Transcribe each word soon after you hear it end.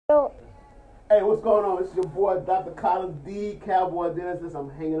So, Hey, what's going on? It's your boy, Dr. Collins D. Cowboy Dennis. Listen, I'm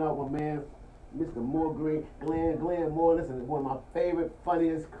hanging out with my man, Mr. Moore Green, Glenn Moore. Listen, is one of my favorite,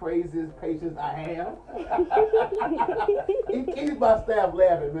 funniest, craziest patients I have. he keeps my staff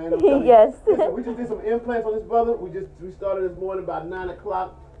laughing, man. yes. Listen, we just did some implants on this brother. We started this morning about 9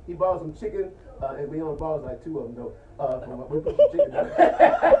 o'clock. He bought some chicken, and we only bought like 2 of them though. We put some chicken down.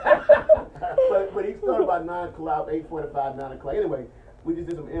 but he started about 9 o'clock, 8:45, 9 o'clock. Anyway. We just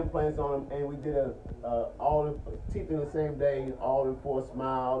did some implants on him, and we did all the teeth in the same day, all in for a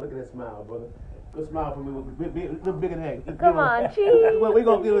smile. Look at that smile, brother. Good smile for me. A little bigger than that. Come on, cheese. Well, we're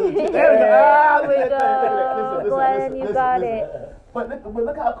going to give it a cheese. There we go. Look at that. Glenn, you got it. But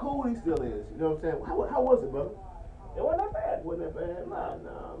look how cool he still is. You know what I'm saying? How was it, brother? It wasn't that bad. Wasn't that bad? No,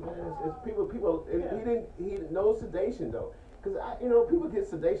 man. It's people. And he no sedation though, because people get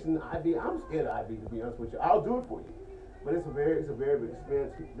sedation IV. I'm scared of IV, to be honest with you. I'll do it for you. But it's a very big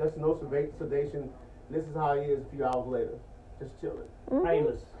experience. There's no sedation. This is how he is a few hours later. Just chilling.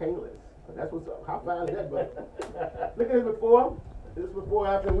 Painless. But that's what's up. How fine is that, brother? Look at this before. This is before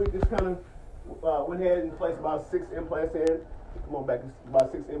after we just kind of went ahead and placed about 6 implants in. Come on back.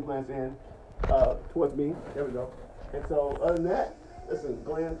 About 6 implants in towards me. There we go. And so other than that, listen,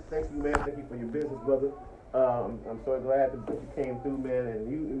 Glenn, thank you, man. Thank you for your business, brother. I'm so glad that you came through, man, and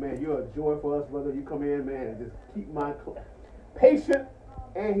you're a joy for us, brother. You come in, man, and just keep my patient,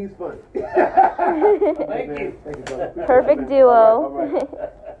 and he's funny. Thank you. Thank you, brother. Perfect duo. All right.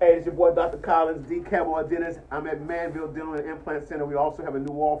 Hey, it's your boy, Dr. Collins, D. Cowboy Dennis. I'm at Manvel Dental and Implant Center. We also have a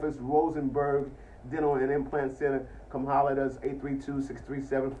new office, Rosenberg Dental and Implant Center. Come holler at us,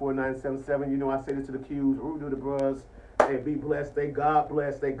 832-637-4977. You know I say this to the Qs, Rude to the bros. Hey, be blessed, stay God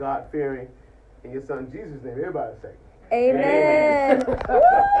blessed, stay God-fearing. In your son Jesus' name, everybody say. Amen.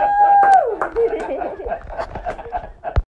 Amen.